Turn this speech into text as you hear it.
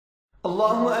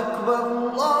अल्लाहु अकबर,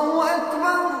 अल्लाहु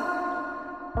अकबर।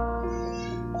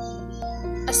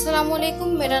 अस्सलामुअलैकुम,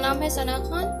 मेरा नाम है सना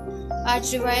खान।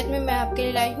 आज रिवायत में मैं आपके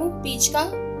लिए लाई हूँ पीच का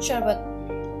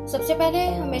शरबत। सबसे पहले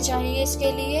हमें चाहिए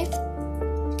इसके लिए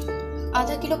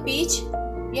आधा किलो पीच।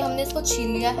 ये हमने इसको छील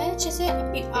लिया है अच्छे से।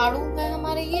 आड़ू है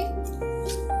हमारे ये।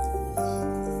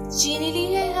 चीनी ली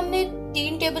है हमने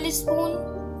 3 table spoon.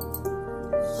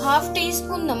 Half tea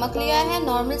spoon नमक लिया है,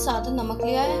 नॉर्मल सादा नमक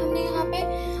लिया है हमने यहाँ पे।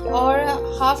 और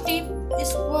हाफ टी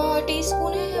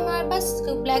स्पून है हमारे पास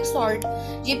ब्लैक सॉल्ट।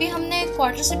 ये भी हमने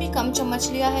क्वार्टर से भी कम चम्मच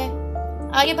लिया है।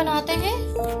 आगे बनाते हैं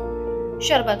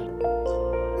शरबत।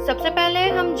 सबसे पहले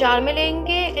हम जार में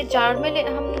लेंगे।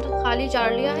 हम खाली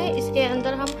जार लिया है। इसके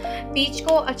अंदर हम पीच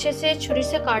को अच्छे से छुरी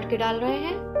से काट के डाल रहे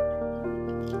हैं।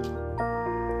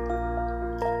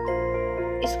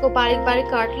 इसको बारीक बारीक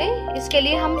काट लें। इसके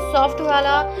लिए हम सॉफ्ट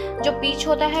वाला जो पीच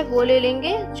होता है वो ले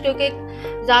लेंगे, क्योंकि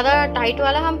ज़्यादा टाइट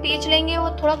वाला हम पीच लेंगे वो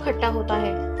थोड़ा खट्टा होता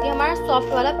है। ये हमारा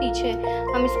सॉफ्ट वाला पीच है।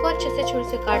 हम इसको अच्छे से छुरी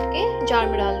से काट के जार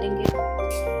में डाल देंगे।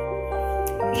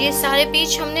 ये सारे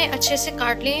पीच हमने अच्छे से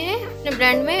काट लिए हैं अपने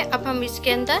ब्लेंड में। अब हम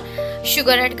इसके अंदर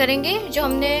शुगर ऐड करेंगे जो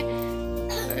हमने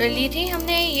ली थी।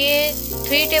 हमने ये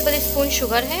 3 टेबल स्पून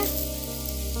शुगर है।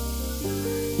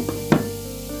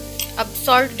 अब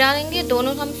सॉल्ट डालेंगे,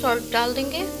 दोनों हम सॉल्ट डाल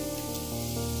देंगे।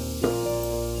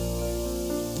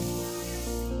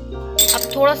 अब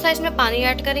थोड़ा सा इसमें पानी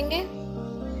ऐड करेंगे।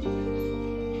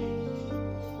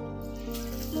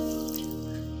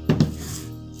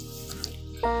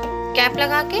 कैप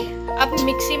लगा के अब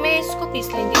मिक्सी में इसको पीस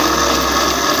लेंगे।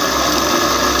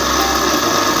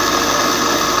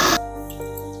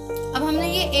 अब हमने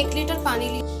ये 1 लीटर पानी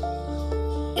लिया।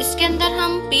 इसके अंदर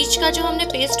हम पीच का जो हमने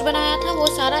पेस्ट बनाया था वो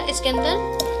सारा इसके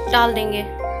अंदर डाल देंगे।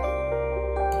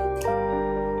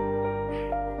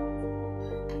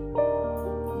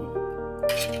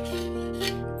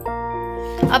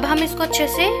 अब हम इसको अच्छे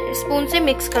से स्पून से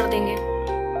मिक्स कर देंगे।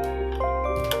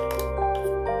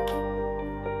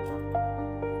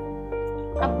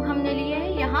 अब हमने लिए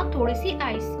है यहाँ थोड़ी सी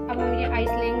आइस। अब हम ये आइस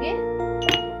लेंगे,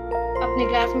 अपने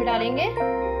ग्लास में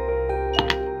डालेंगे।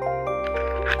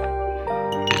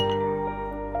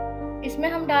 इसमें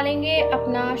हम डालेंगे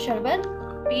अपना शरबत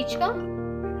पीच का।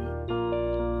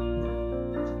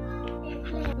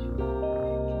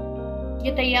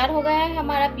 ये तैयार हो गया है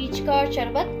हमारा पीच का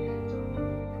शरबत।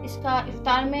 इसका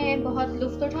इफ्तार में बहुत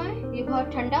लुत्फ उठाएं। ये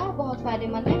बहुत ठंडा, बहुत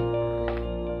फायदेमंद है।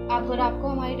 अगर आपको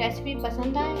हमारी रेसिपी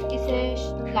पसंद आए इसे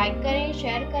लाइक करें,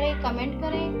 शेयर करें, कमेंट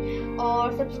करें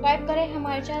और सब्सक्राइब करें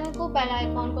हमारे चैनल को। बेल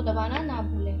आइकॉन को दबाना ना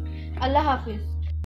भूलें। अल्लाह हाफिज।